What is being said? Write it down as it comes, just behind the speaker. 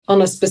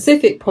on a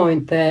specific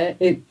point there,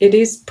 it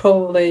is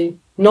probably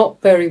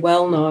not very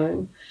well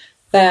known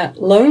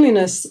that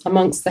loneliness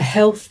amongst the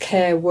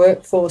healthcare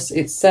workforce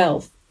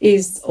itself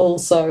is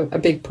also a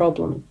big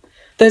problem.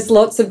 There's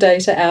lots of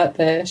data out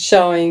there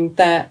showing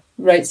that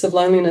rates of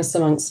loneliness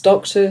amongst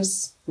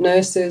doctors,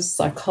 nurses,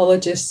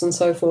 psychologists and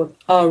so forth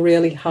are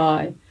really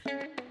high.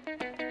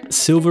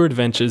 Silver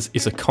Adventures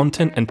is a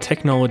content and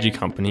technology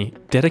company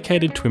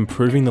dedicated to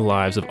improving the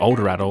lives of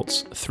older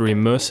adults through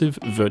immersive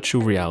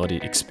virtual reality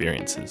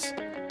experiences.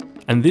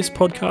 And this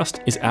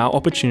podcast is our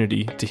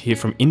opportunity to hear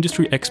from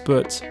industry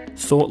experts,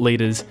 thought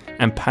leaders,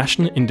 and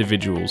passionate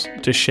individuals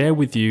to share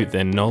with you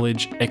their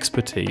knowledge,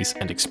 expertise,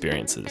 and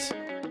experiences.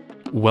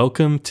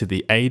 Welcome to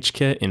the Aged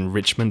Care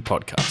Enrichment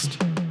Podcast.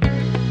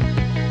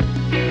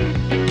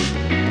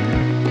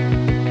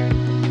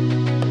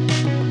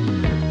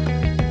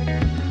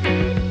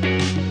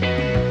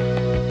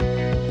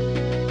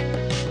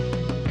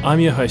 I'm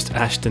your host,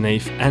 Ash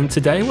Deneef, and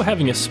today we're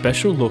having a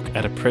special look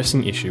at a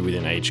pressing issue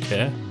within aged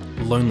care,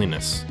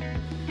 loneliness.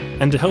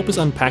 And to help us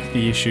unpack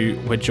the issue,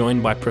 we're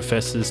joined by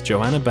Professors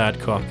Joanna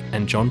Badcock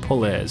and John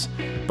Pollaers,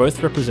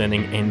 both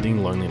representing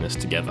Ending Loneliness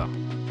Together.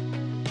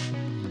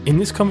 In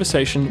this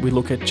conversation, we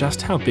look at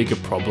just how big a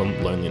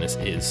problem loneliness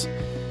is,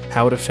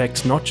 how it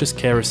affects not just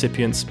care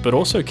recipients, but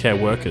also care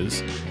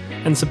workers,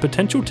 and some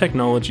potential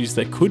technologies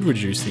that could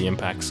reduce the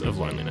impacts of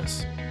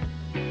loneliness.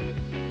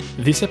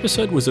 This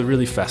episode was a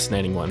really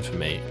fascinating one for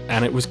me,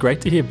 and it was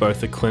great to hear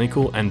both a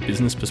clinical and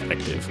business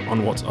perspective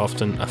on what's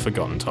often a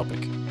forgotten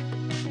topic.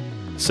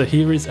 So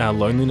here is our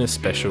loneliness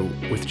special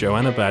with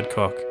Joanna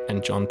Badcock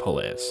and John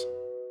Pollaers.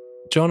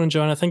 John and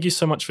Joanna, thank you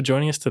so much for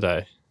joining us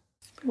today.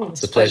 Well,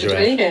 it's a pleasure to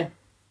be here.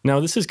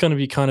 Now, this is going to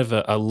be kind of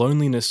a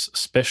loneliness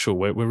special.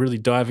 We're really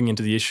diving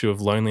into the issue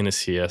of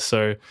loneliness here.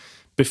 So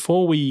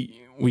before we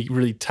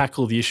really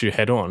tackle the issue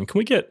head on, can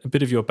we get a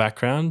bit of your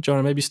background?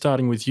 Joanna, maybe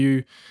starting with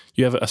you.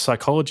 You have a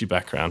psychology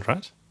background,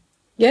 right?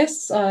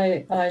 Yes,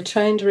 I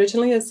trained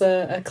originally as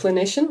a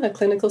clinician, a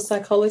clinical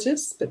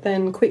psychologist, but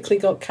then quickly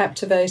got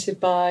captivated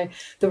by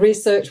the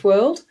research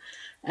world.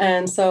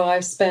 And so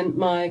I've spent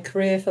my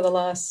career for the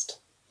last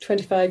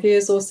 25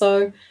 years or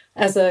so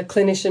as a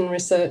clinician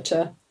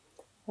researcher.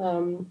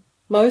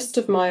 Most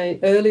of my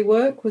early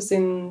work was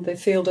in the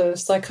field of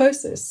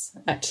psychosis,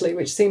 actually,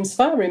 which seems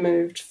far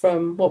removed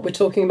from what we're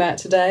talking about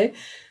today,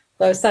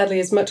 though sadly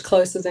is much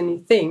closer than you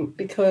think,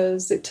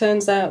 because it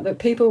turns out that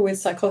people with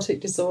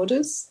psychotic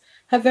disorders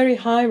have very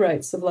high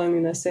rates of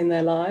loneliness in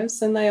their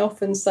lives, and they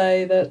often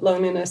say that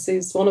loneliness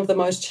is one of the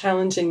most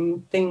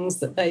challenging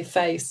things that they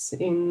face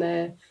in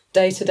their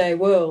day-to-day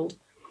world.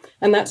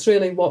 And that's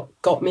really what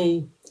got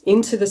me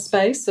into the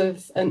space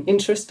of an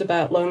interest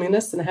about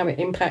loneliness and how it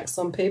impacts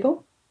on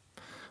people.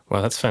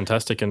 Wow, that's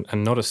fantastic, and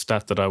not a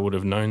stat that I would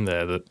have known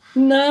there, that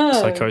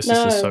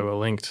psychosis is so well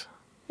linked.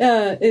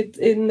 Yeah,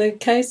 in the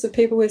case of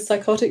people with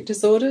psychotic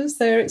disorders,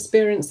 they're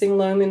experiencing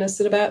loneliness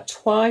at about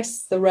twice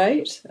the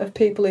rate of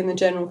people in the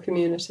general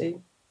community.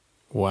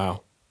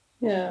 Wow.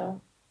 Yeah.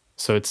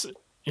 So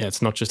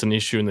it's not just an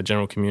issue in the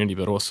general community,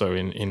 but also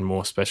in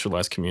more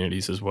specialised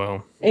communities as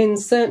well. In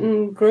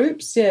certain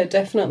groups, yeah,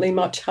 definitely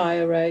much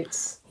higher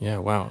rates. Yeah,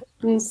 wow.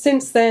 And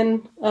since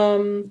then,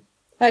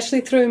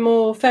 actually, through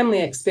more family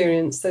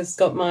experience, has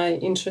got my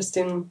interest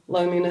in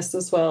loneliness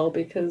as well,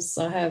 because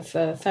I have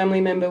a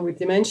family member with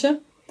dementia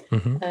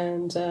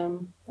and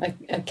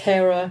a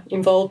carer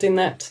involved in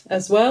that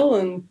as well.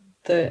 And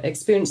the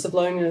experience of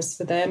loneliness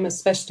for them,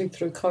 especially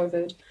through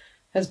COVID,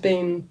 has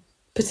been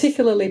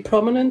particularly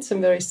prominent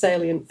and very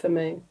salient for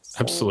me. So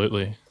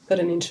absolutely. Got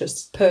an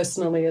interest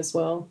personally as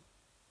well.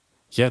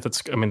 Yeah,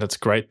 that's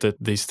great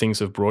that these things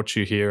have brought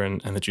you here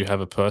and that you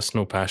have a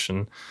personal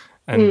passion.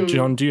 And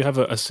John, do you have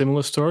a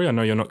similar story? I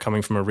know you're not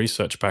coming from a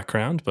research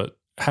background, but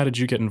how did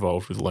you get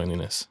involved with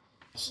loneliness?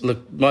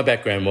 Look, my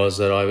background was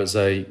that I was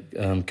a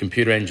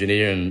computer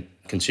engineer and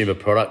consumer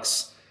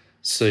products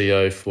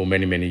CEO for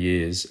many, many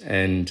years.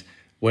 And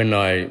when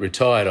I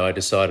retired, I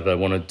decided I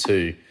wanted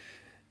to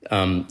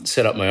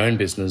set up my own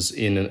business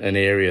in an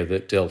area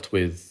that dealt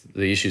with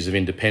the issues of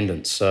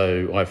independence.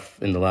 So I've,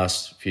 in the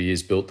last few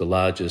years, built the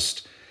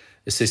largest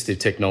assistive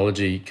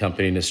technology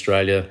company in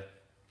Australia,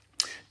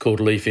 called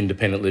Leaf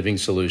Independent Living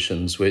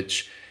Solutions,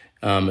 which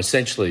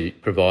essentially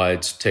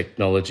provides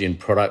technology and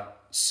product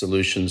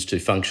solutions to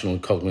functional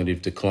and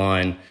cognitive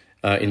decline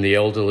in the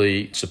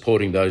elderly,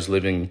 supporting those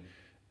living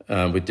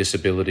with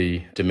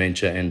disability,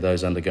 dementia, and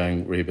those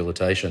undergoing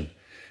rehabilitation.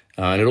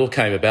 And it all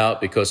came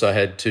about because I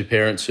had two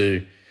parents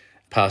who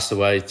passed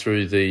away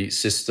through the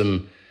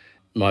system.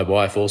 My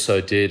wife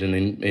also did,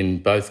 and in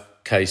both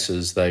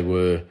cases they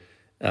were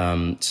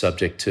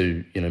subject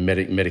to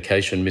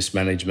medication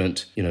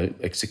mismanagement,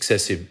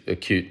 excessive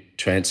acute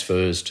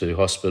transfers to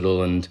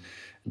hospital and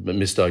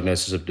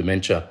misdiagnosis of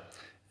dementia.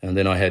 And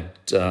then I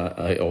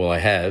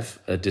have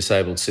a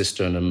disabled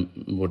sister and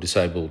a more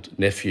disabled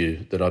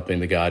nephew that I've been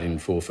the guardian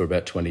for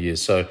about 20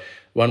 years. So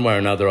one way or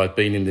another, I've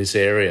been in this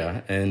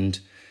area, and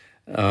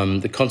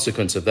the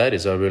consequence of that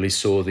is I really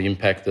saw the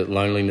impact that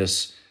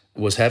loneliness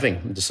was having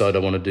and decided I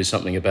want to do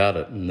something about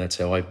it. And that's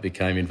how I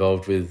became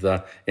involved with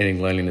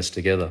Ending Loneliness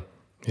Together.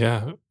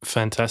 Yeah,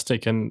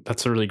 fantastic. And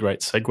that's a really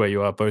great segue.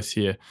 You are both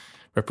here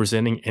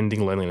representing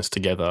Ending Loneliness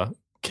Together.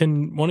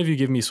 Can one of you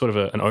give me sort of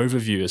an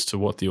overview as to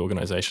what the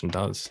organisation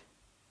does?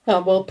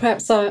 Well,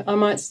 perhaps I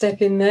might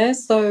step in there.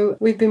 So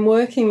we've been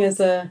working as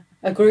a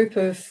group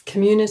of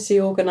community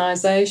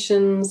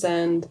organisations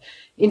and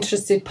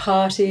interested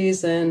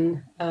parties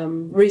and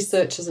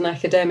researchers and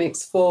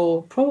academics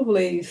for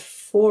probably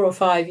 4 or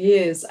 5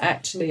 years,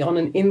 actually, on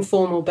an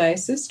informal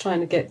basis, trying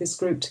to get this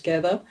group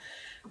together.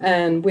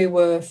 And we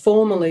were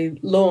formally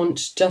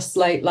launched just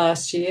late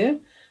last year.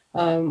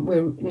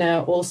 We're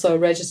now also a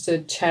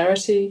registered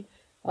charity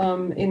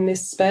in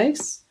this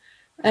space.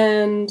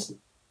 And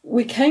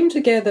we came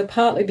together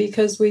partly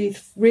because we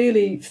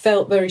really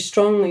felt very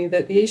strongly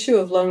that the issue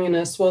of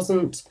loneliness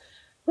wasn't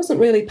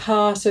really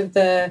part of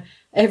the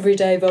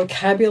everyday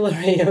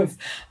vocabulary of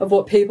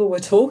what people were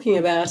talking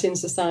about in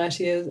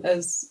society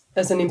as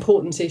an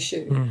important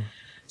issue. Mm.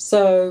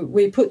 So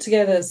we put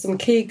together some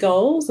key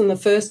goals, and the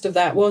first of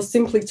that was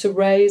simply to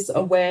raise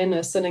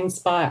awareness and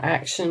inspire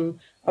action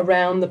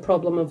around the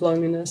problem of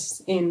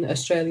loneliness in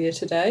Australia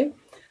today.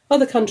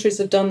 Other countries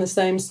have done the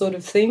same sort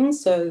of thing.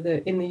 So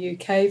in the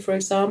UK, for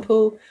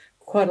example,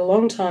 quite a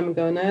long time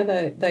ago now,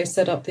 they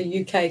set up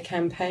the UK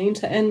campaign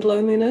to end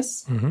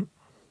loneliness. Mm-hmm.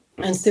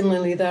 And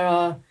similarly, there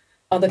are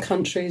other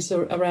countries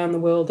around the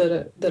world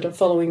that are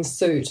following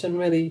suit and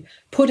really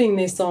putting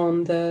this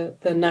on the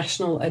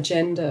national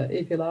agenda,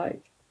 if you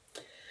like.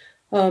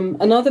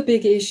 Another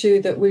big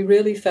issue that we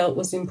really felt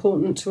was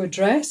important to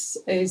address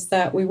is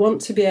that we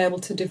want to be able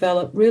to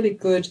develop really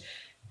good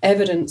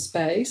evidence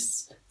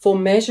base for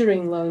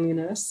measuring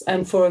loneliness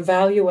and for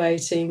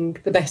evaluating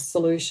the best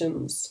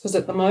solutions. Because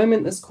at the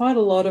moment, there's quite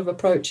a lot of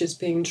approaches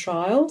being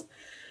trialled,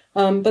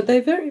 but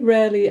they're very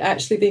rarely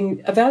actually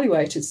being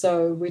evaluated.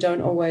 So we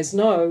don't always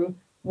know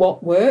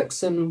what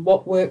works and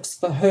what works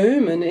for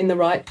whom and in the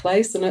right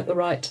place and at the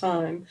right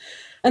time.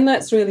 And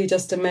that's really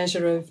just a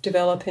measure of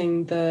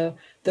developing the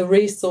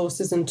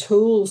resources and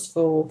tools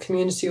for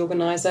community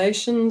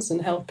organisations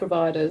and health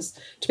providers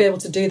to be able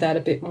to do that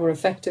a bit more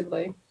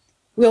effectively.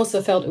 We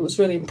also felt it was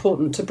really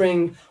important to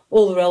bring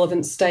all the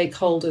relevant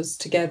stakeholders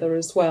together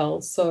as well.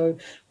 So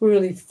we're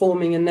really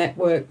forming a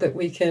network that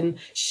we can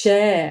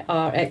share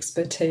our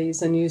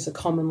expertise and use a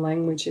common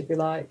language, if you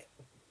like.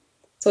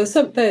 So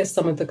there's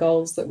some of the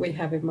goals that we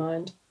have in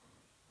mind.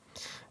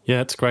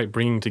 Yeah, it's great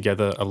bringing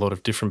together a lot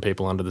of different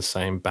people under the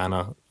same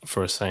banner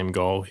for a same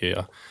goal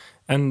here.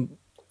 And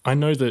I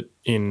know that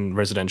in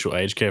residential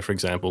aged care, for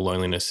example,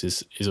 loneliness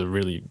is a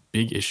really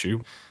big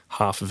issue.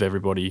 Half of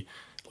everybody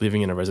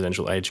living in a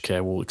residential aged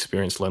care will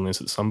experience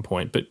loneliness at some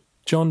point. But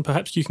John,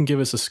 perhaps you can give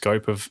us a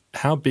scope of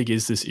how big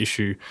is this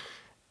issue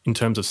in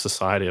terms of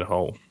society as a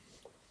whole?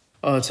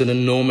 Oh, it's an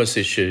enormous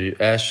issue,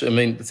 Ash. I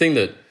mean, the thing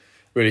that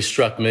really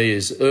struck me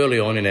is early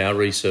on in our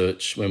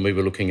research, when we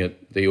were looking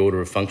at the order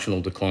of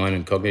functional decline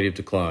and cognitive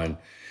decline,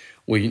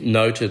 we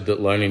noted that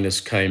loneliness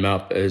came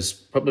up as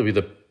probably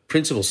the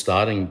principal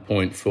starting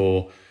point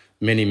for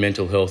many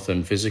mental health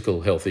and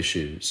physical health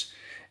issues.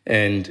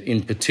 And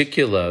in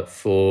particular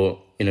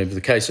for,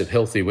 the case of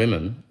healthy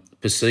women,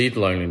 perceived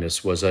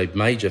loneliness was a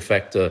major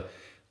factor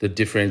that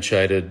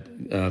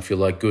differentiated, if you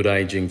like, good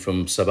ageing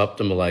from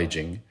suboptimal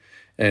ageing.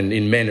 And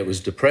in men, it was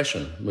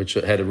depression, which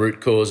had a root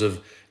cause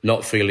of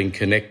not feeling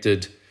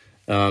connected,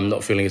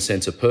 not feeling a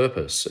sense of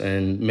purpose,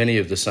 and many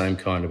of the same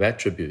kind of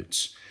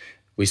attributes.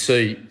 We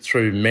see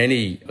through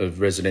many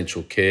of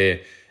residential care,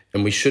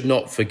 and we should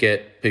not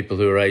forget people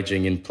who are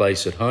ageing in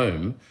place at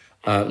home,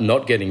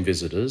 not getting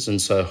visitors,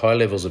 and so high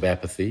levels of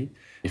apathy.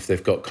 If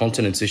they've got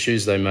continence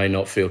issues, they may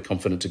not feel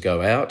confident to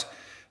go out,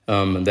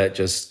 and that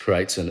just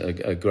creates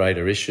a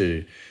greater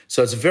issue.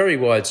 So it's very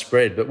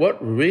widespread. But what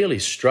really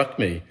struck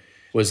me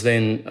was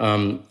then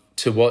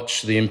to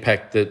watch the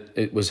impact that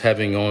it was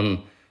having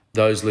on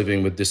those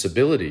living with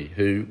disability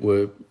who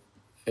were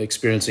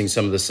experiencing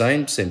some of the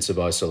same sense of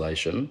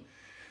isolation.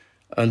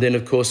 And then,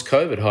 of course,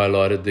 COVID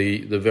highlighted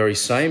the very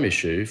same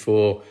issue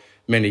for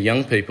many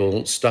young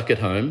people stuck at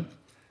home,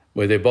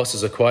 where their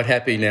bosses are quite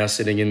happy now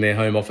sitting in their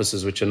home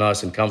offices, which are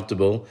nice and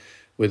comfortable,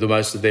 with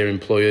most of their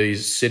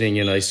employees sitting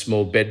in a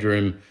small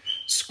bedroom,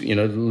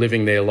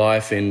 living their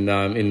life in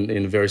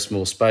a very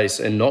small space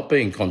and not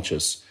being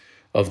conscious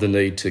of the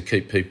need to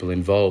keep people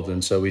involved.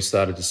 And so we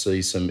started to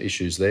see some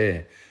issues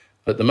there.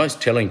 But the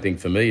most telling thing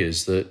for me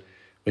is that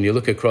when you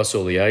look across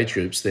all the age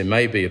groups, there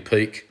may be a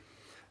peak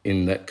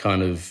in that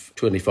kind of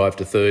 25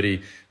 to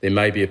 30. There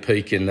may be a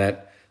peak in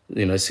that,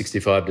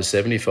 65 to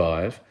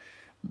 75.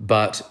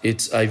 But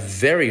it's a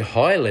very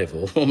high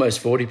level,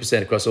 almost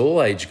 40% across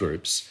all age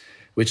groups,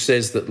 which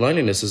says that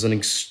loneliness is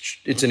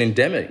it's an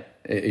endemic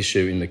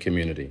issue in the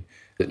community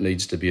that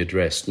needs to be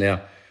addressed.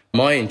 Now,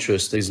 my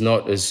interest is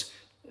not as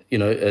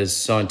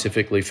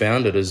scientifically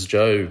founded as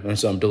Joe, and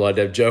so I'm delighted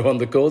to have Joe on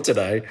the call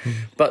today.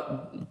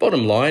 But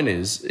bottom line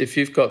is, if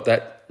you've got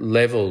that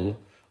level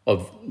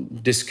of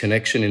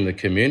disconnection in the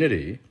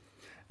community,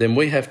 then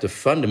we have to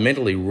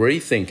fundamentally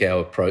rethink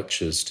our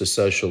approaches to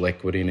social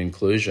equity and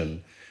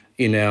inclusion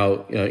in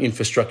our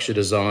infrastructure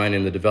design,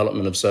 in the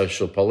development of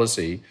social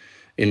policy,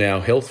 in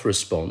our health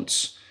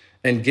response.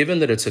 And given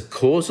that it's a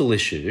causal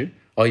issue,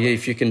 i.e.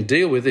 if you can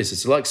deal with this,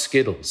 it's like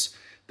Skittles.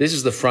 This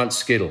is the front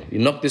Skittle. You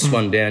knock this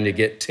one down, you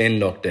get 10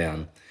 knocked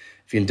down.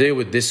 If you can deal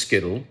with this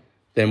Skittle,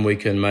 then we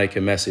can make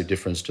a massive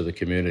difference to the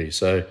community.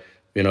 So,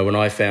 when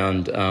I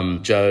found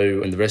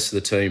Joe and the rest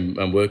of the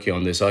team working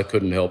on this, I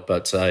couldn't help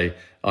but say,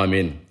 I'm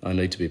in. I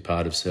need to be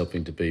part of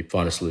helping to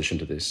find a solution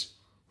to this.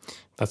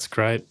 That's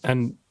great.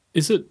 And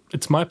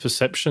it's my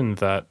perception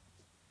that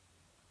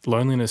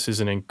loneliness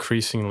is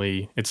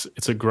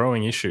it's a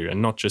growing issue,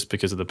 and not just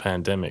because of the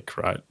pandemic,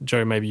 right?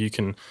 Joe, maybe you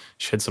can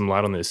shed some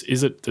light on this.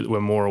 Is it that we're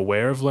more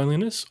aware of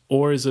loneliness,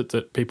 or is it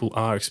that people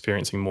are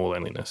experiencing more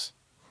loneliness?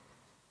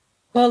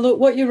 Well, look,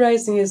 what you're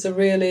raising is a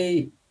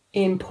really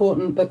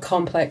important but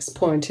complex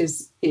point.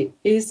 Is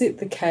it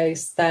the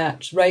case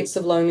that rates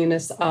of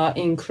loneliness are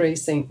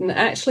increasing? And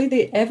actually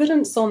the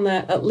evidence on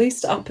that, at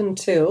least up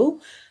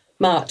until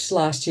March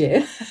last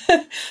year,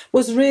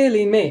 was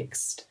really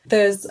mixed.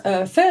 There's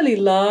a fairly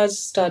large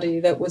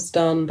study that was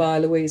done by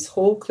Louise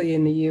Hawkley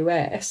in the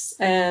US,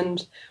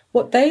 and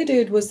what they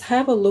did was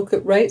have a look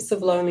at rates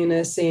of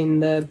loneliness in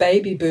the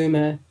baby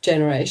boomer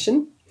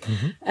generation,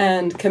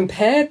 and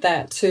compared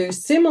that to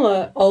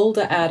similar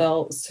older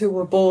adults who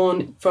were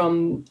born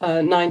from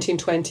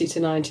 1920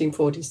 to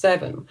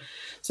 1947.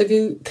 So if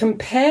you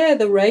compare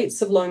the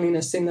rates of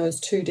loneliness in those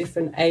two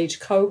different age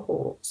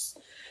cohorts,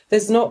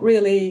 there's not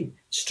really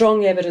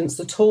strong evidence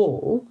at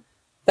all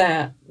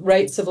that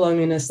rates of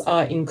loneliness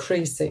are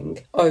increasing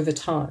over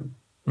time.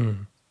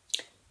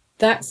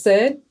 That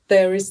said,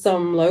 there is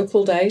some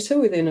local data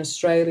within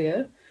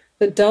Australia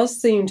that does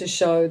seem to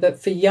show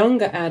that for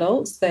younger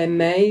adults, there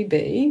may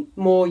be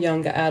more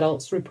younger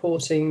adults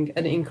reporting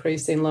an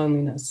increase in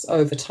loneliness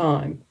over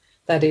time.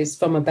 That is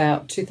from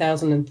about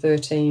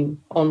 2013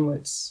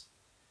 onwards.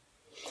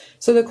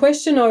 So the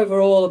question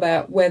overall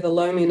about whether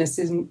loneliness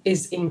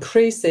is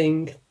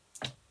increasing,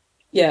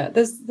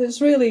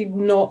 there's really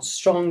not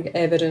strong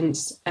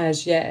evidence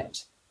as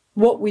yet.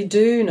 What we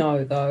do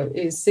know, though,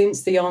 is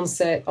since the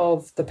onset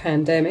of the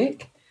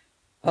pandemic,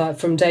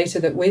 from data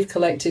that we've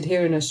collected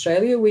here in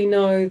Australia, we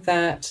know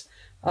that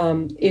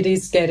it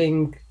is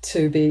getting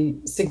to be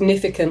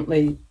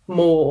significantly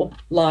more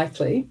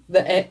likely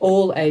that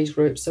all age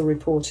groups are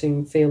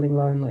reporting feeling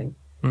lonely.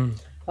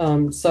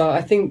 So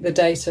I think the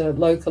data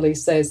locally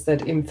says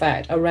that, in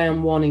fact,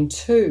 around 1 in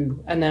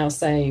 2 are now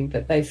saying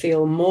that they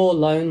feel more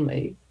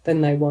lonely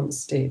than they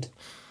once did.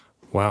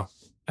 Wow.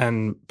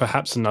 And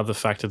perhaps another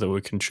factor that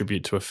would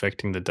contribute to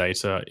affecting the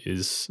data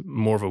is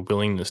more of a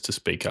willingness to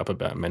speak up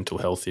about mental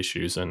health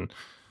issues. And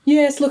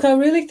yes, look, I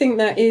really think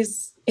that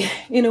is,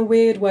 in a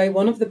weird way,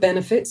 one of the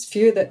benefits,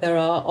 few that there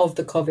are, of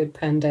the COVID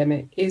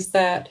pandemic, is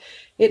that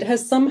it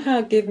has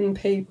somehow given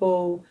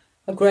people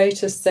a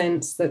greater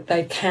sense that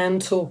they can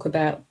talk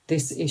about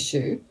this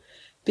issue,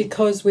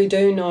 because we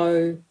do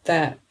know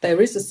that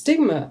there is a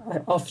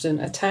stigma often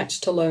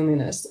attached to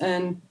loneliness,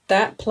 and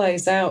that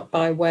plays out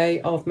by way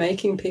of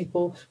making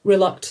people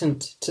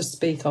reluctant to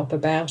speak up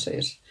about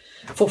it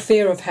for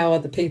fear of how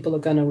other people are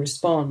going to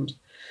respond.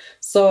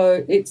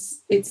 So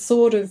it's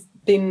sort of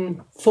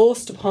been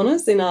forced upon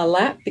us in our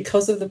lap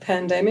because of the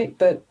pandemic,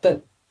 but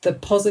the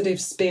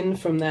positive spin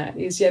from that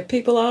is,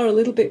 people are a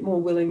little bit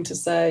more willing to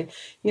say,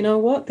 you know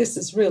what, this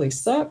has really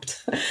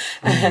sucked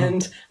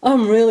and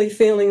I'm really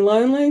feeling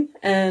lonely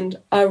and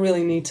I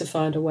really need to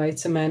find a way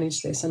to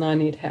manage this and I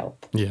need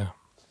help. Yeah.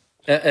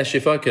 Ash,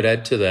 if I could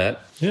add to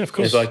that. Yeah, of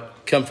course. If I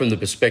come from the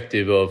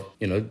perspective of,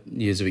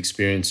 years of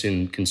experience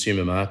in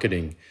consumer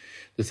marketing,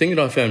 the thing that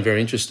I found very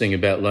interesting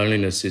about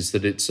loneliness is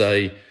that it's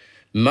a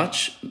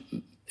much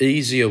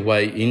easier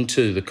way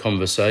into the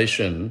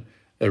conversation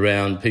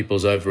around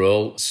people's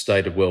overall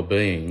state of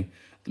well-being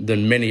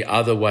than many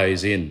other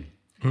ways in.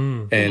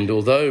 And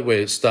although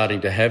we're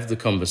starting to have the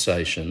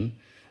conversation,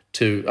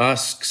 to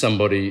ask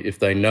somebody if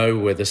they know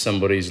whether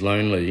somebody's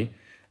lonely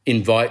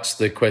invites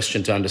the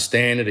question to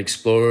understand it,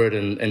 explore it,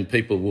 and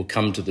people will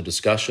come to the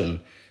discussion.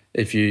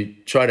 If you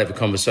try to have a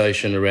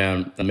conversation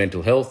around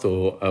mental health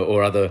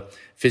or other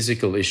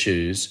physical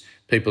issues,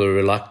 people are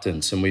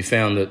reluctant. And we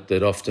found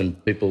that often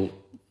people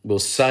will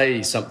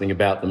say something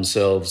about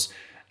themselves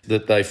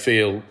that they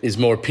feel is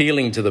more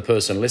appealing to the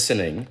person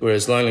listening,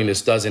 whereas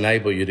loneliness does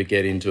enable you to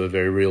get into a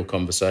very real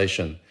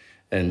conversation.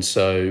 And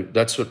so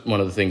that's one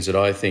of the things that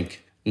I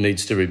think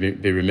needs to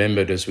be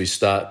remembered as we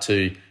start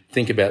to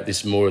think about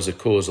this more as a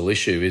causal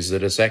issue, is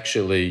that it's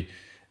actually,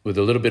 with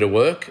a little bit of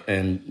work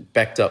and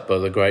backed up by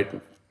the great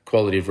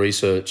quality of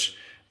research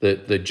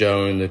that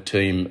Joe and the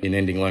team in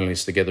Ending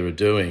Loneliness Together are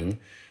doing,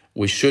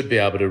 we should be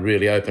able to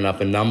really open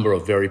up a number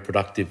of very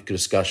productive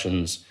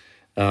discussions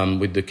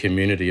with the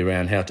community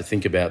around how to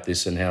think about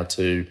this and how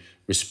to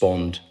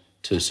respond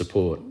to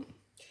support.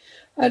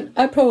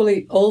 I'd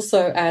probably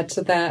also add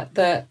to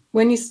that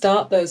when you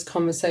start those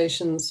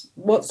conversations,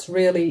 what's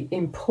really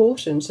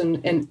important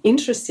and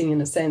interesting in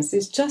a sense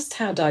is just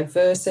how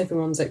diverse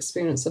everyone's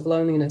experience of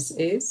loneliness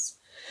is.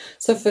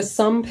 So for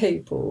some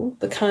people,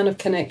 the kind of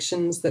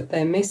connections that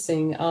they're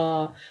missing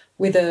are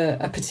with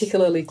a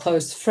particularly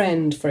close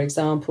friend, for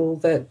example,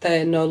 that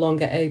they're no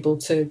longer able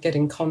to get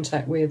in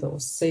contact with or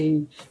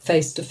see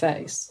face to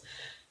face.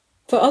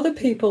 For other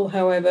people,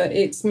 however,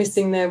 it's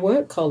missing their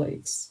work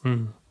colleagues.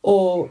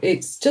 Or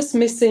it's just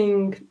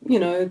missing,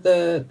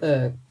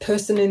 the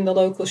person in the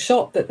local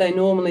shop that they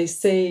normally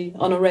see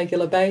on a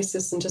regular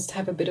basis and just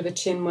have a bit of a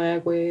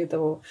chinwag with,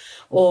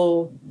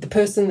 or the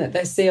person that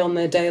they see on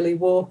their daily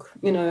walk,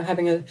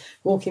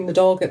 walking the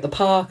dog at the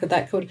park, or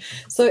that could.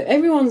 So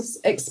everyone's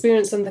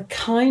experience and the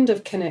kind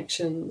of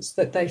connections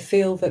that they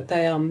feel that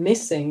they are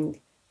missing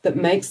that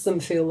makes them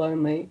feel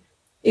lonely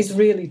is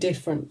really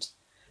different.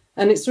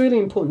 And it's really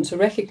important to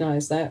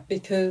recognise that,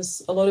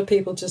 because a lot of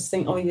people just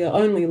think, oh, you're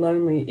only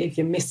lonely if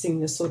you're missing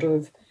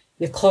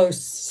your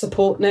close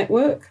support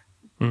network.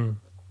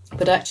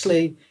 But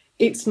actually,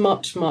 it's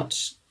much,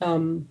 much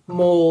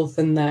more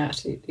than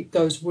that. It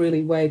goes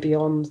really way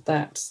beyond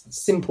that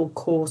simple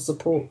core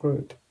support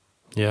group.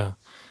 Yeah.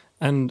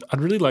 And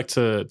I'd really like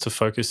to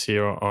focus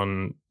here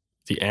on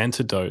the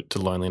antidote to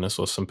loneliness,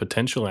 or some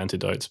potential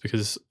antidotes,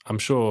 because I'm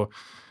sure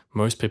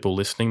most people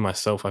listening,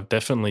 myself, I've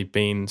definitely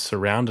been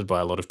surrounded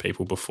by a lot of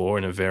people before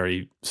in a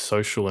very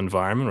social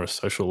environment or a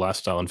social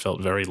lifestyle and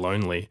felt very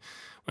lonely.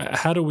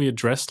 How do we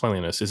address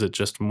loneliness? Is it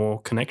just more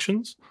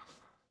connections?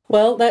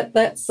 Well,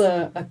 that's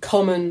a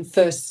common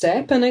first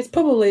step, and it's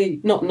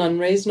probably not an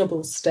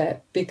unreasonable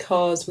step,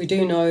 because we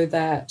do know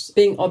that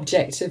being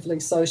objectively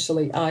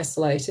socially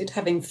isolated,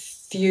 having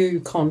few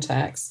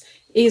contacts,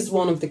 is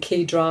one of the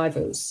key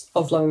drivers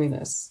of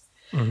loneliness.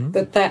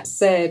 But that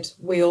said,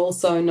 we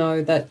also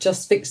know that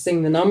just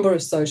fixing the number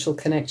of social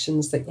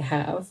connections that you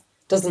have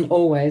doesn't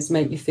always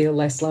make you feel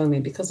less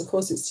lonely, because, of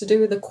course, it's to do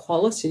with the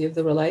quality of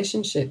the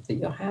relationship that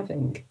you're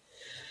having.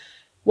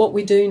 What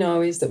we do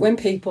know is that when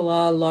people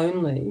are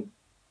lonely,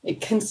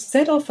 it can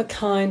set off a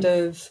kind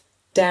of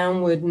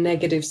downward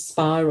negative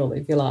spiral,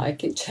 if you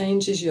like. It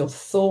changes your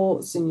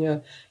thoughts and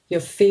your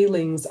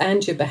feelings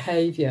and your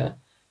behaviour,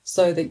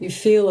 so that you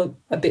feel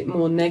a bit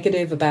more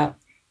negative about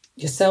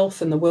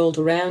yourself and the world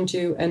around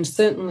you, and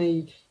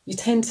certainly you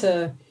tend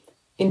to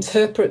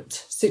interpret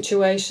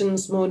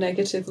situations more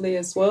negatively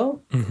as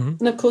well.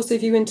 And of course,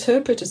 if you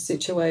interpret a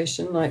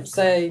situation, like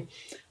say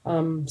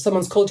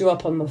someone's called you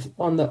up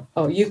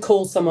you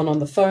call someone on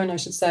the phone, I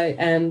should say,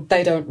 and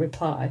they don't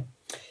reply.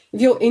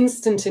 If your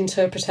instant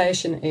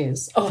interpretation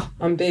is, oh,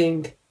 I'm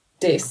being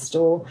dissed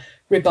or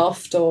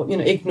rebuffed or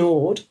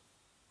ignored,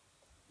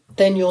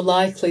 then you're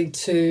likely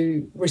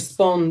to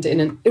respond in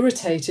an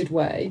irritated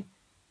way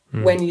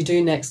when you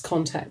do next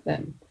contact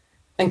them.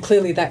 And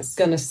clearly that's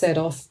going to set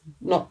off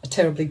not a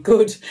terribly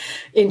good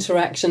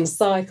interaction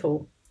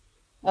cycle.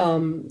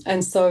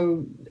 And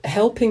so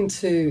helping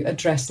to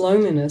address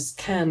loneliness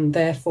can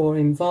therefore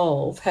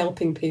involve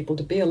helping people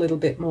to be a little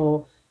bit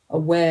more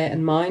aware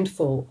and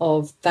mindful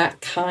of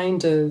that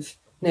kind of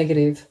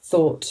negative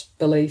thought,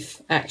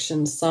 belief,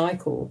 action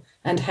cycle,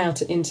 and how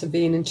to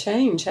intervene and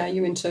change how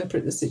you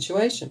interpret the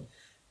situation.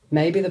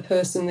 Maybe the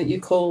person that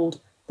you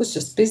called was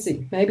just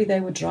busy. Maybe they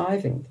were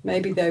driving.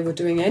 Maybe they were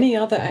doing any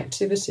other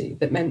activity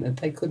that meant that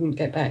they couldn't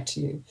get back to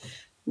you.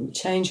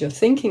 Change your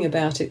thinking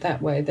about it that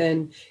way,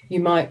 then you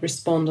might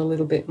respond a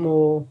little bit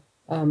more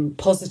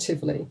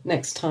positively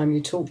next time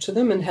you talk to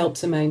them, and help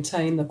to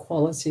maintain the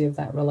quality of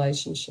that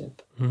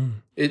relationship.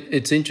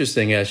 It's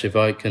interesting, Ash, if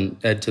I can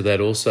add to that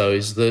also,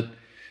 is that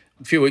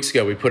a few weeks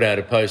ago we put out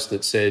a post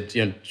that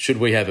said, should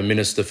we have a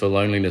Minister for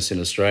Loneliness in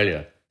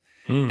Australia?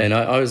 And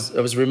I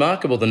was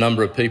remarkable the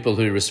number of people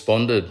who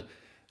responded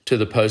to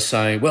the post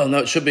saying, well, no,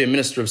 it should be a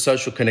Minister of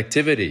Social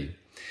Connectivity.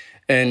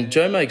 And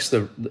Joe makes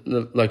a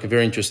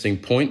very interesting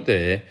point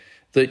there,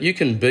 that you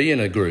can be in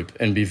a group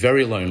and be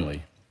very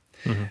lonely.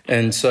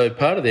 And so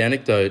part of the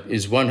anecdote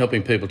is, one,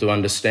 helping people to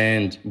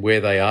understand where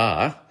they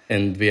are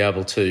and be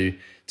able to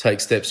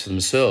take steps for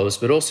themselves,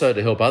 but also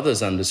to help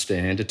others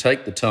understand, to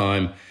take the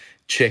time,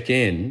 check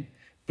in,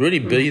 really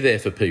be there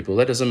for people.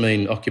 That doesn't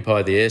mean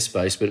occupy the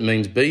airspace, but it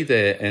means be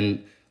there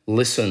and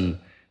listen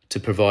to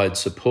provide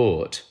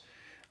support.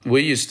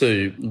 We used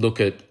to look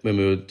at, when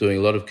we were doing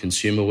a lot of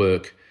consumer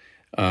work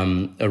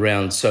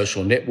around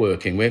social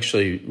networking, we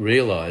actually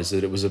realised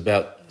that it was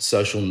about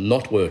social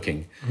not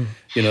working.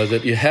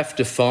 That you have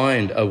to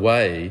find a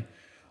way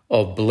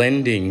of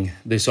blending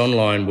this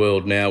online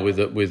world now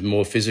with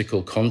more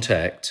physical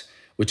contact,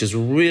 which is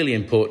really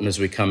important as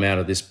we come out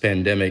of this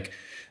pandemic,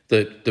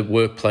 that the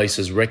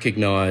workplaces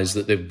recognise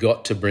that they've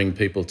got to bring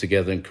people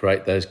together and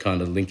create those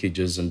kind of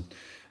linkages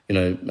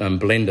and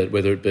blend it,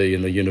 whether it be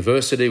in the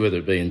university, whether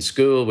it be in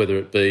school, whether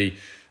it be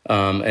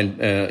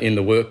in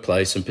the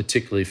workplace, and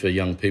particularly for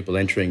young people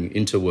entering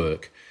into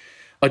work.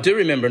 I do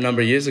remember a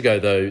number of years ago,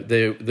 though,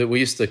 that we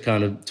used to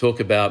kind of talk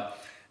about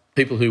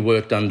people who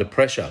worked under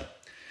pressure.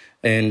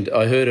 And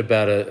I heard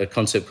about a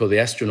concept called the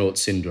astronaut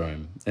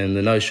syndrome. And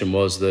the notion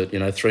was that,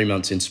 3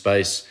 months in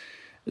space,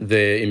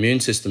 their immune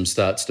system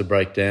starts to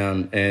break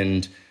down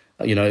and,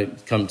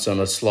 comes on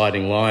a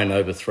sliding line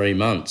over 3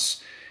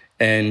 months.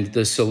 And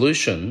the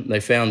solution,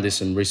 they found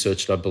this and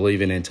researched, I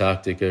believe, in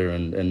Antarctica,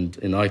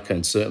 and I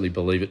can certainly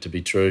believe it to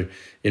be true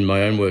in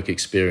my own work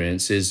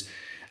experience, is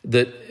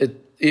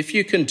if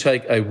you can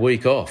take a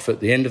week off at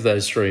the end of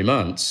those 3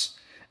 months,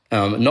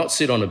 not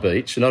sit on a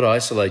beach, not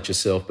isolate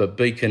yourself, but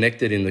be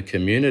connected in the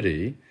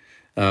community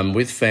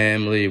with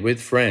family,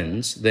 with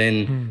friends,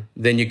 then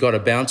you've got to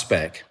bounce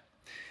back.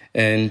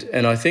 And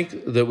I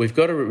think that we've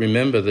got to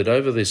remember that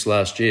over this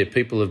last year,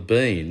 people have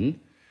been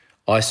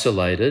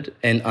isolated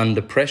and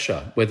under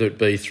pressure, whether it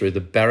be through the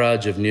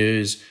barrage of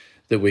news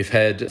that we've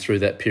had through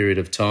that period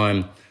of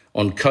time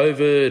on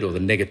COVID, or the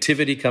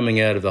negativity coming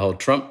out of the whole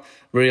Trump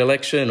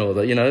re-election,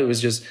 or it was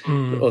just,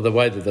 or the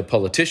way that the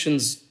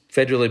politicians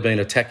federally been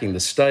attacking the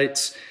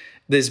states.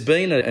 There's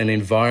been an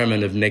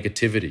environment of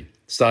negativity,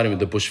 starting with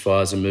the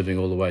bushfires and moving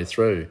all the way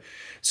through.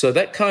 So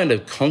that kind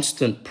of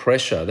constant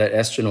pressure, that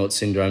astronaut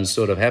syndrome, is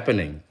sort of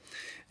happening.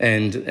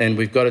 And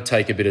we've got to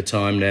take a bit of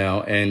time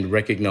now and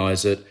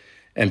recognise it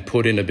and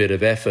put in a bit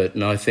of effort.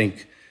 And I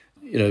think,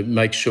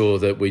 make sure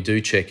that we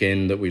do check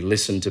in, that we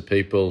listen to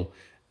people.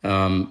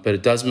 But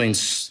it does mean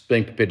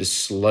being prepared to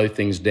slow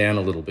things down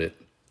a little bit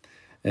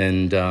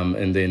and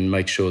then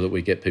make sure that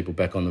we get people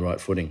back on the right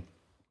footing.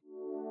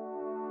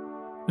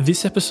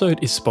 This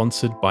episode is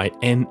sponsored by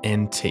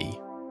NNT.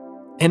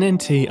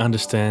 NNT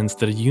understands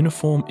that a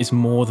uniform is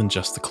more than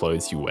just the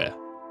clothes you wear.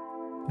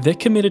 They're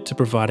committed to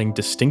providing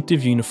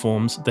distinctive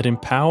uniforms that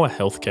empower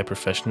healthcare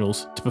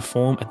professionals to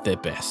perform at their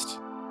best.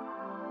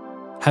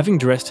 Having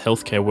dressed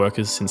healthcare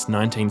workers since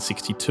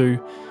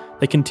 1962,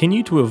 they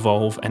continue to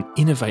evolve and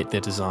innovate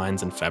their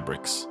designs and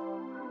fabrics.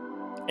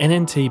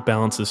 NNT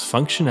balances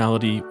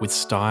functionality with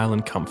style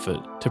and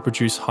comfort to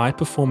produce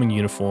high-performing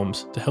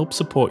uniforms to help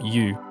support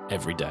you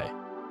every day.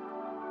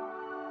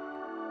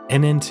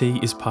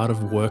 NNT is part of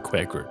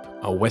Workwear Group,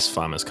 a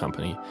Wesfarmers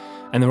company,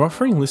 and they're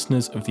offering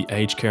listeners of the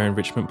Aged Care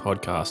Enrichment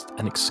podcast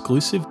an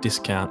exclusive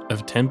discount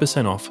of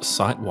 10% off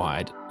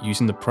site-wide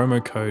using the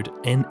promo code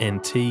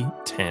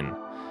NNT10.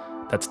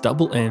 That's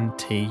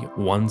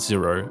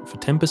NNT10 for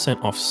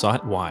 10% off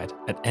site-wide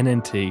at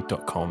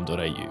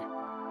nnt.com.au.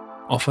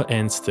 Offer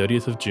ends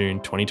 30th of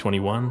June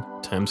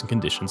 2021. Terms and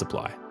conditions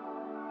apply.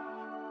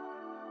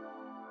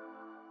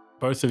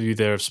 Both of you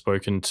there have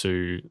spoken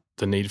to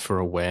the need for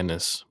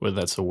awareness, whether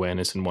that's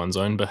awareness in one's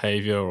own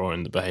behaviour or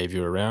in the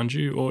behaviour around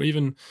you, or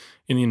even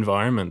in the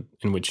environment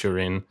in which you're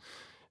in.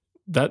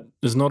 That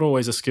is not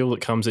always a skill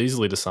that comes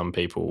easily to some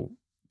people.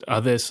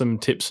 Are there some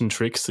tips and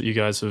tricks that you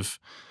guys have,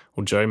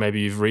 or Joe, maybe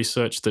you've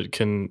researched that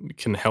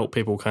can help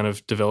people kind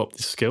of develop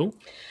this skill?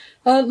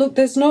 Look,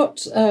 there's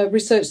not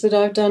research that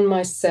I've done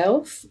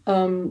myself,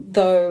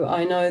 though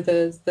I know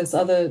there's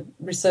other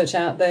research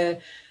out there.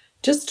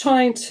 Just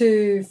trying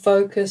to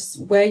focus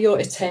where your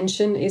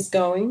attention is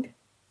going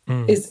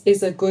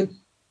is a good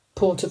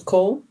port of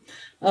call,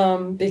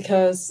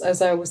 because,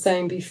 as I was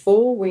saying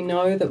before, we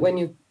know that when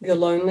you're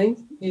lonely,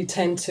 you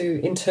tend to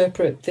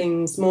interpret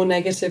things more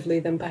negatively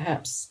than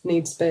perhaps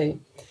needs be.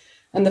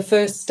 And the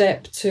first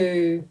step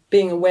to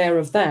being aware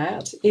of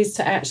that is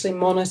to actually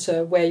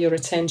monitor where your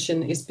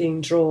attention is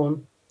being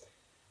drawn.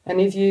 And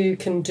if you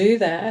can do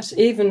that,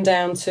 even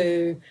down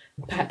to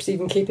perhaps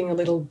even keeping a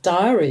little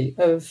diary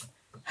of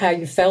how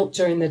you felt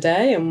during the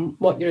day and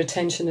what your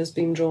attention has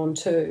been drawn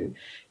to,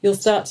 you'll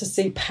start to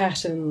see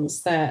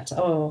patterns that,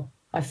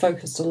 I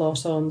focused a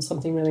lot on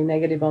something really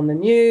negative on the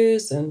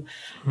news, and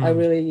I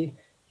really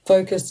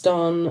focused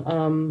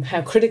on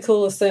how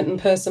critical a certain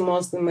person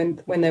was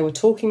when they were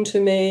talking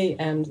to me,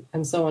 and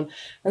so on.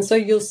 And so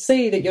you'll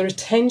see that your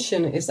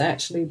attention is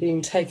actually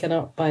being taken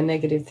up by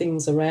negative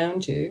things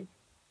around you.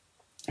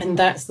 And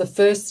that's the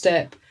first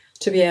step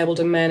to be able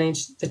to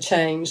manage the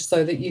change,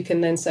 so that you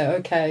can then say,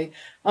 okay,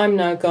 I'm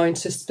now going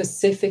to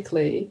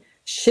specifically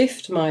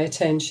shift my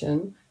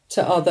attention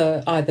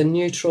to either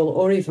neutral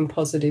or even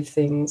positive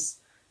things,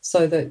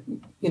 so that,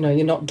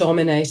 you're not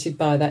dominated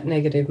by that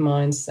negative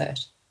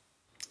mindset.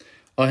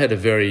 I had a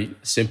very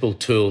simple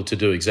tool to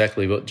do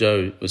exactly what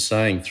Joe was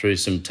saying through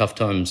some tough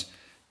times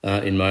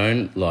in my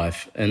own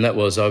life, and that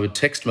was I would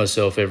text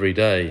myself every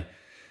day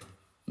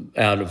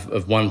out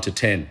of 1 to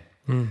 10.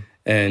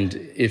 And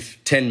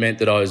if 10 meant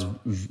that I was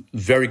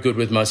very good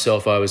with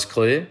myself, I was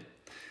clear,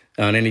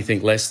 and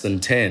anything less than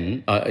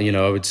 10,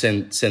 I would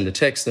send the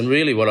text. And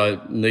really what I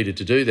needed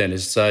to do then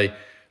is say,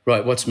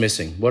 right, what's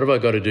missing? What have I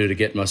got to do to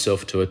get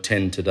myself to a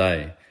 10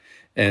 today?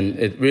 And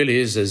it really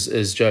is,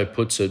 as Joe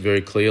puts it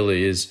very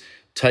clearly, is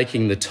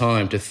taking the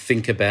time to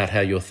think about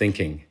how you're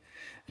thinking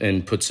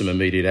and put some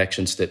immediate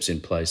action steps in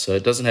place. So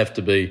it doesn't have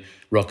to be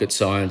rocket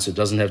science. It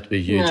doesn't have to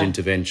be huge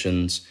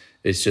interventions.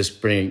 It's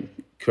just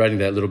creating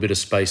that little bit of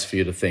space for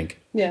you to think.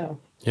 Yeah.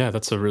 Yeah,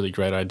 that's a really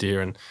great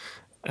idea,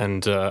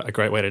 and a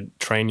great way to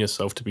train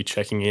yourself to be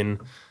checking in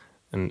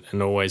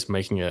and always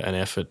making an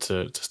effort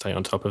to stay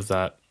on top of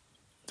that.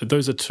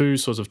 Those are two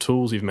sorts of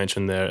tools you've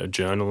mentioned there,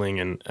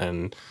 journaling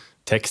and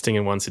texting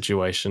in one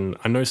situation.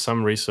 I know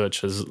some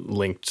research has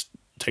linked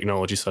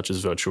technology such as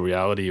virtual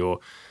reality or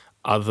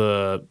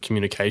other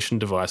communication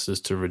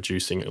devices to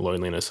reducing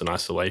loneliness and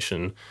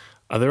isolation.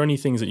 Are there any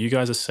things that you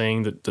guys are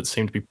seeing that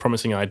seem to be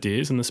promising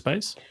ideas in the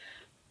space?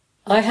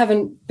 I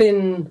haven't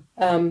been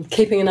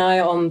keeping an eye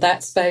on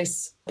that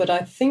space, but I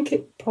think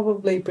it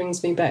probably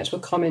brings me back to a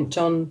comment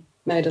John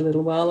made a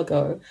little while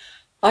ago,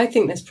 I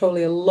think there's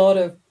probably a lot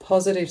of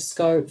positive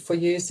scope for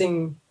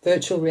using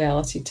virtual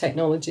reality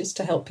technologies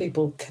to help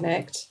people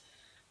connect.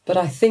 But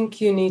I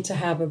think you need to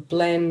have a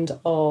blend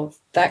of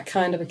that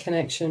kind of a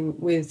connection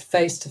with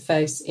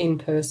face-to-face,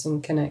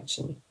 in-person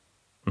connection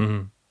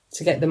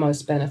to get the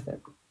most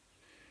benefit.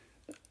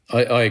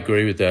 I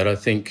agree with that. I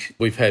think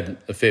we've had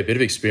a fair bit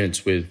of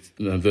experience with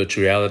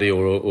virtual reality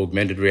or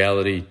augmented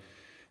reality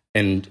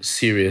and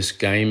serious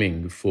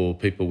gaming for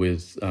people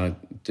with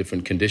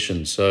different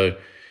conditions. So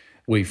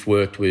we've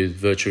worked with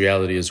virtual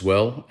reality as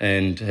well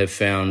and have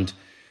found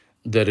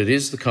that it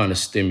is the kind of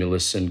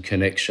stimulus and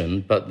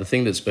connection. But the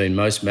thing that's been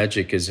most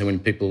magic is when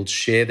people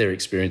share their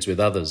experience with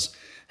others,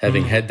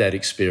 having had that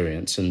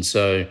experience. And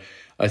so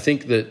I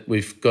think that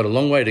we've got a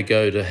long way to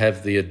go to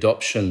have the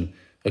adoption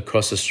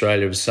across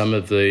Australia of some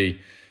of the,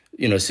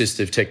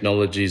 assistive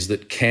technologies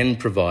that can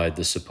provide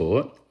the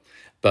support.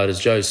 But as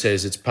Joe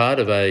says, it's got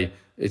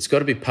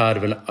to be part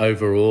of an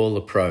overall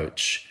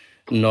approach,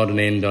 not an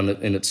end on it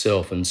in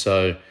itself. And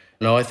so,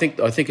 no, I think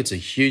it's a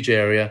huge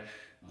area,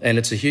 and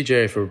it's a huge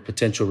area for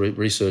potential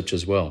research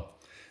as well.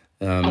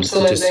 To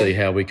just see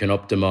how we can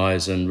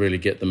optimise and really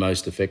get the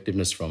most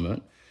effectiveness from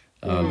it.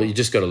 But you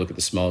just got to look at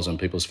the smiles on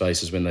people's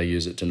faces when they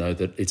use it to know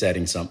that it's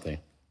adding something.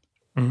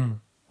 Mm-hmm.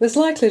 There's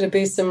likely to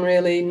be some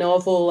really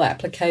novel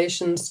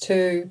applications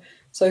too.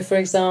 So, for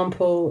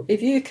example,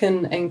 if you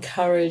can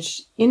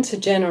encourage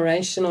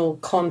intergenerational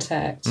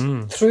contact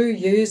through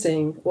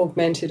using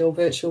augmented or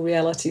virtual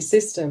reality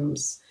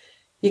systems,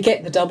 you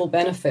get the double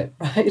benefit,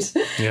 right?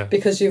 Yeah.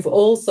 Because you've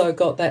also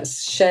got that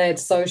shared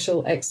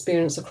social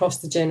experience across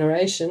the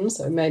generations,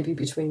 so maybe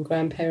between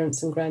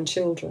grandparents and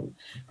grandchildren,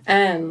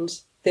 and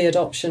the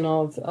adoption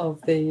of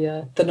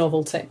the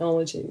novel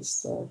technologies.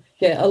 So,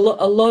 yeah, a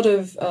lot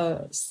of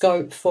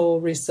scope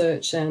for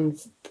research and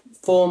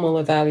formal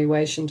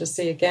evaluation to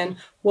see, again,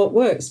 what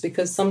works,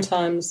 because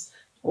sometimes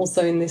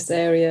also in this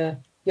area,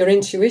 your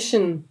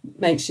intuition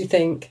makes you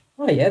think,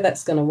 oh, yeah,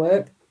 that's going to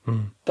work.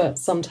 But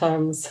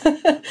sometimes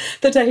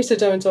the data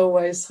don't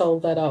always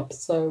hold that up.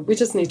 So we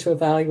just need to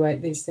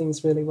evaluate these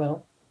things really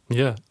well.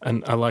 Yeah,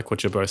 and I like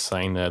what you're both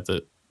saying there,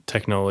 that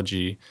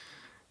technology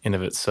in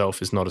of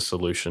itself is not a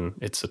solution.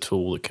 It's a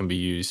tool that can be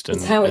used. And,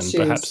 it's how it's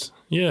and perhaps, used.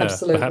 Yeah,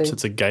 Absolutely. Perhaps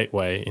it's a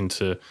gateway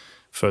into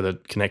further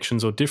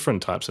connections or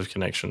different types of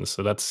connections.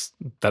 So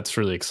that's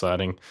really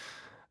exciting.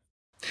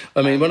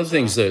 I mean, one of the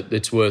things that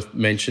it's worth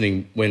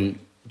mentioning when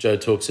Joe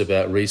talks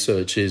about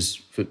research is,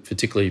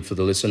 particularly for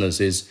the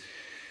listeners, is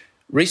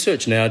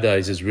research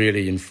nowadays is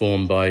really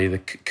informed by the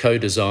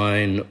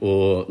co-design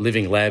or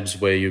living labs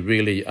where you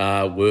really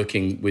are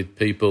working with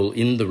people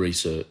in the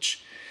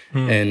research.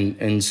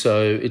 And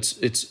so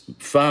it's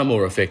far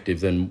more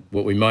effective than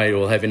what we may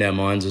all have in our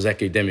minds as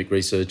academic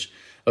research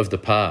of the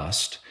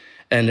past.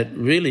 And it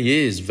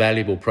really is a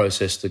valuable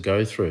process to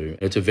go through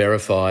to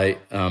verify,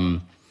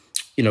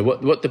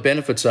 what the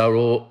benefits are,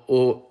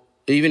 or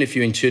even if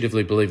you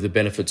intuitively believe the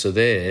benefits are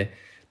there,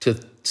 to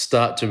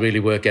start to really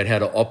work out how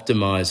to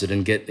optimise it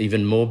and get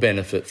even more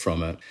benefit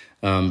from it.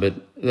 But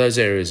those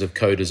areas of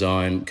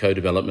co-design,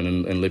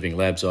 co-development and living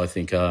labs, I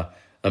think, are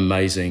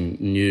amazing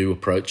new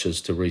approaches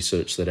to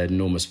research that add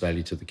enormous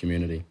value to the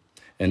community.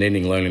 And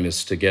Ending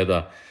Loneliness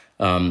Together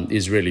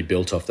is really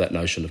built off that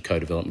notion of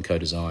co-development,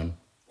 co-design.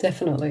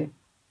 Definitely.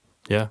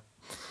 Yeah,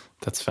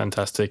 that's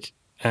fantastic.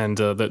 And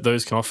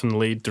those can often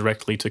lead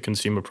directly to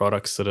consumer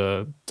products that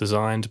are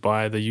designed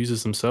by the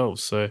users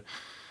themselves. So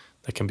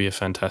that can be a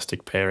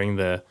fantastic pairing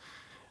there.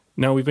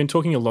 Now, we've been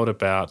talking a lot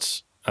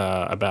about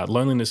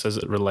loneliness as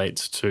it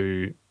relates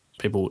to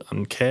people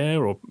in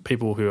care or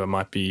people who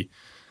might be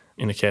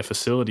in a care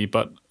facility,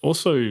 but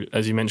also,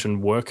 as you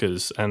mentioned,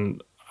 workers.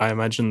 And I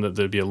imagine that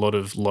there'd be a lot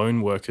of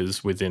lone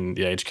workers within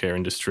the aged care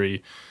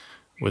industry,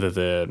 whether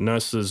they're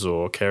nurses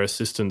or care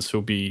assistants,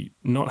 who'll be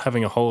not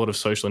having a whole lot of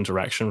social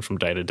interaction from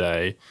day to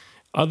day.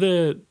 Are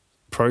there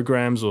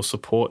programs or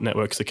support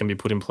networks that can be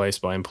put in place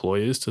by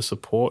employers to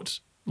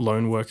support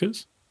lone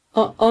workers?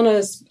 On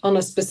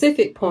a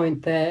specific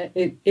point there,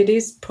 it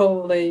is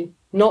probably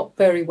not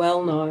very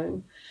well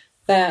known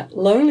that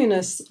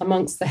loneliness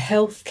amongst the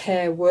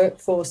healthcare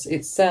workforce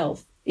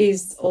itself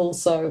is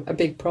also a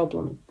big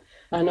problem.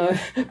 I know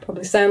I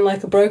probably sound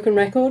like a broken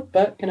record,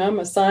 but, I'm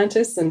a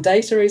scientist and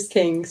data is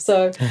king.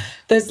 So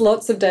there's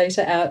lots of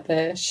data out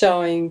there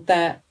showing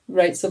that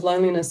rates of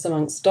loneliness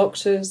amongst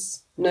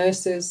doctors,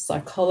 nurses,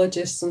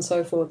 psychologists and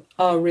so forth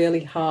are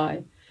really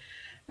high.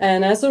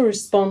 And as a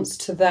response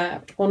to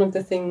that, one of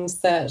the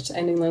things that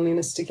Ending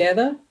Loneliness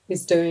Together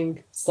is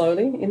doing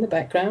slowly in the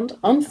background,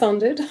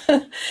 unfunded,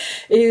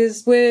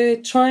 is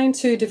we're trying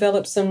to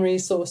develop some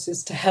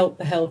resources to help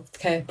the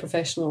healthcare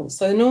professionals.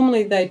 So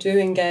normally they do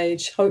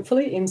engage,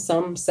 hopefully, in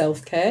some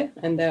self-care,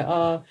 and there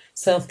are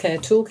self-care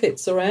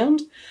toolkits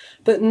around,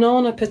 but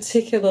none are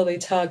particularly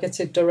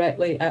targeted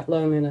directly at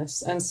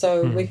loneliness. And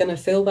so we're going to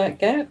fill that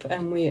gap,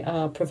 and we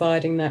are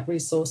providing that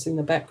resource in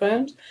the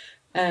background.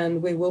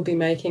 And we will be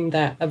making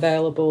that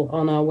available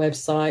on our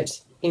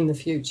website in the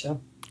future.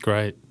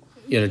 Great.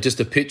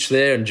 Just a pitch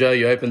there, and Joe,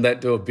 you opened that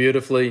door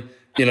beautifully.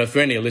 for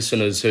any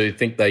listeners who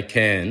think they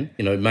can,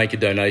 make a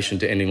donation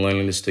to Ending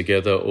Loneliness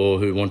Together, or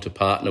who want to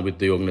partner with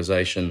the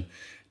organisation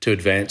to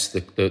advance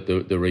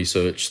the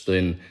research,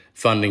 then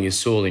funding is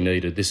sorely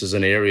needed. This is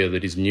an area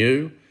that is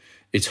new,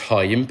 it's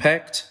high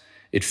impact,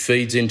 it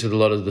feeds into a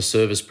lot of the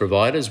service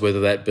providers, whether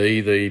that be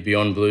the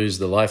Beyond Blues,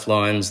 the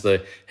Lifelines,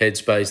 the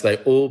Headspace. They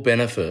all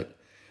benefit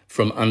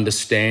from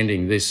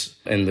understanding this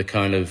and the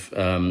kind of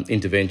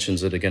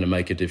interventions that are going to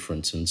make a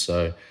difference. And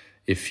so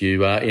if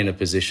you are in a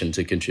position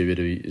to contribute,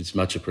 it's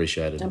much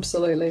appreciated.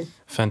 Absolutely.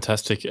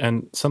 Fantastic.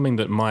 And something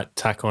that might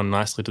tack on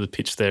nicely to the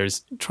pitch there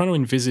is trying to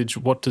envisage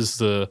what does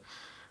the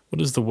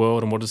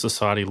world and what does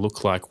society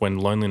look like when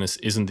loneliness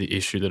isn't the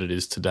issue that it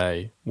is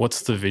today?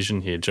 What's the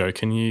vision here, Jo?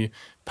 Can you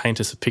paint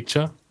us a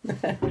picture?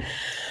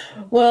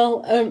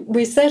 Well,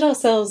 we set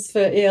ourselves for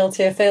ELT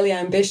a fairly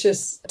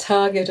ambitious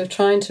target of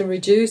trying to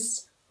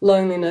reduce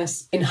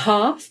loneliness in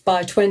half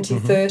by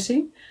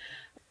 2030.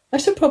 I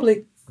should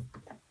probably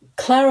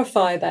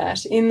clarify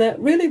that in that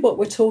really what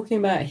we're talking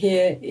about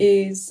here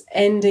is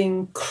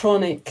ending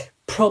chronic,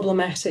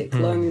 problematic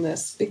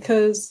loneliness,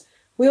 because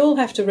we all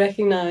have to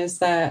recognise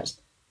that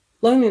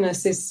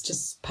loneliness is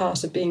just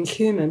part of being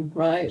human,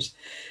 right?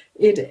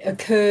 It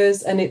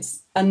occurs and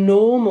it's a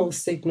normal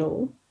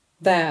signal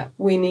that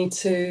we need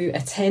to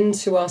attend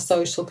to our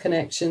social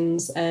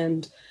connections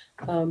and,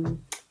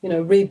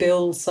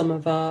 rebuild some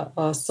of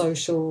our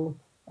social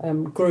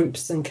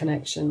groups and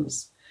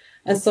connections.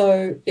 And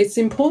so it's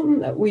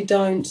important that we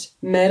don't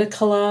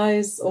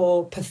medicalise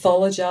or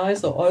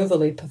pathologise or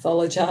overly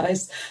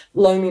pathologise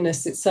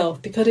loneliness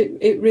itself, because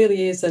it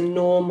really is a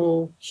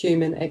normal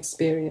human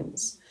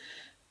experience.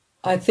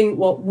 I think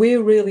what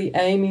we're really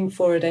aiming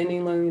for at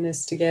Ending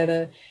Loneliness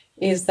Together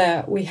is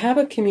that we have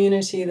a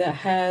community that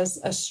has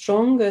a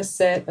stronger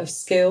set of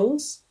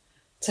skills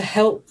to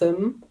help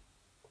them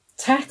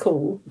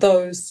tackle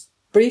those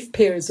brief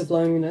periods of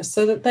loneliness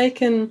so that they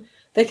can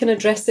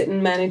address it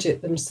and manage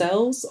it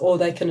themselves, or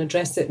they can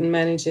address it and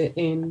manage it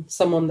in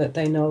someone that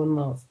they know and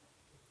love.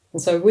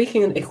 And so if we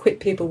can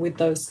equip people with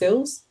those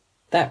skills,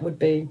 that would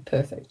be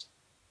perfect.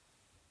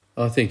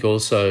 I think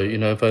also,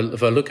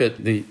 if I look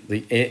at the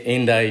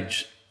end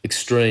age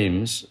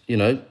extremes,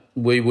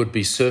 we would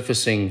be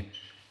surfacing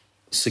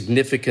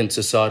significant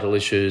societal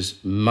issues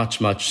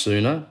much, much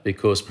sooner,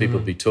 because people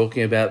would be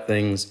talking about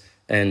things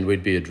and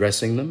we'd be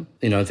addressing them.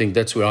 I think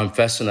that's where I'm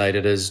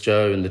fascinated as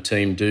Jo and the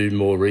team do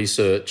more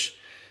research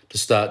to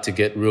start to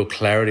get real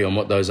clarity on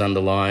what those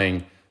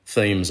underlying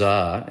themes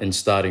are and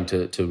starting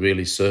to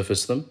really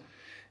surface them.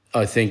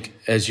 I think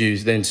as you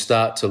then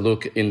start to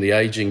look in the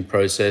ageing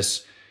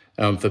process,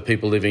 for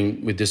people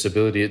living with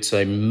disability, it's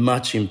a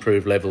much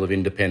improved level of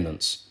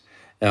independence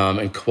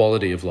and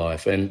quality of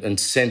life and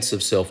sense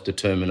of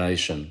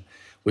self-determination,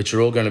 which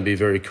are all going to be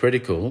very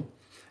critical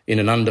in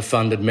an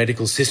underfunded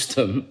medical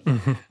system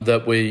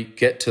that we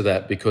get to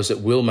that, because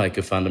it will make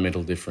a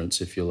fundamental difference,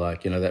 if you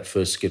like, that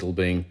first skittle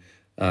being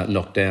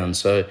knocked down.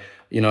 So,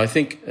 I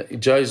think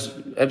Jo's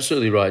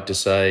absolutely right to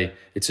say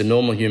it's a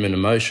normal human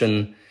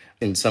emotion.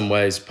 In some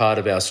ways, part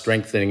of our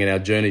strengthening and our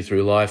journey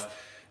through life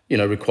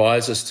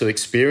requires us to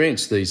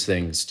experience these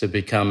things, to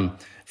become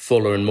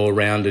fuller and more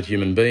rounded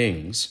human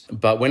beings.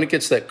 But when it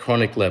gets that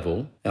chronic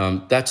level,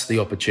 that's the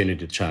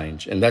opportunity to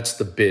change. And that's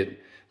the bit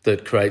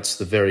that creates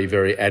the very,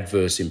 very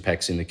adverse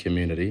impacts in the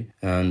community.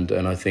 And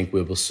I think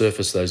we will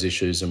surface those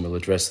issues and we'll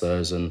address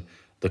those, and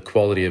the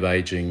quality of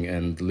ageing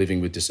and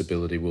living with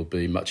disability will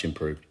be much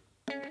improved.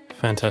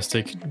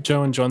 Fantastic.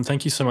 Jo and John,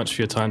 thank you so much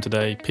for your time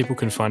today. People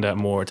can find out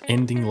more at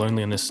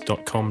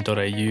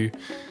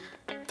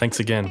endingloneliness.com.au. Thanks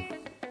again.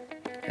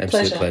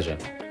 Absolute pleasure.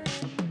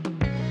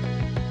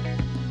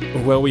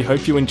 Well, we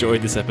hope you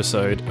enjoyed this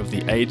episode of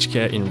the Aged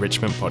Care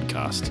Enrichment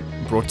Podcast,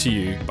 brought to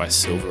you by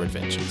Silver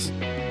Adventures.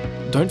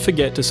 Don't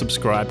forget to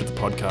subscribe to the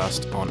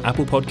podcast on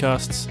Apple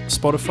Podcasts,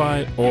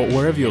 Spotify, or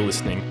wherever you're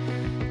listening.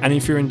 And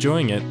if you're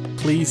enjoying it,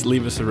 please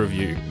leave us a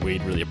review.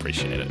 We'd really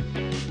appreciate it.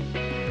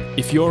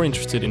 If you're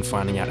interested in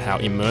finding out how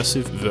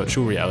immersive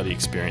virtual reality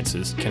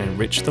experiences can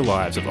enrich the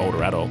lives of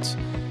older adults,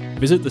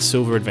 visit the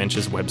Silver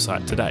Adventures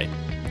website today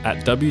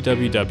at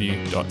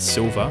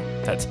www.silver,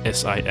 that's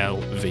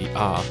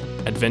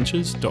SILVR,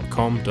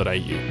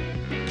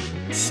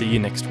 adventures.com.au. See you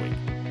next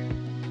week.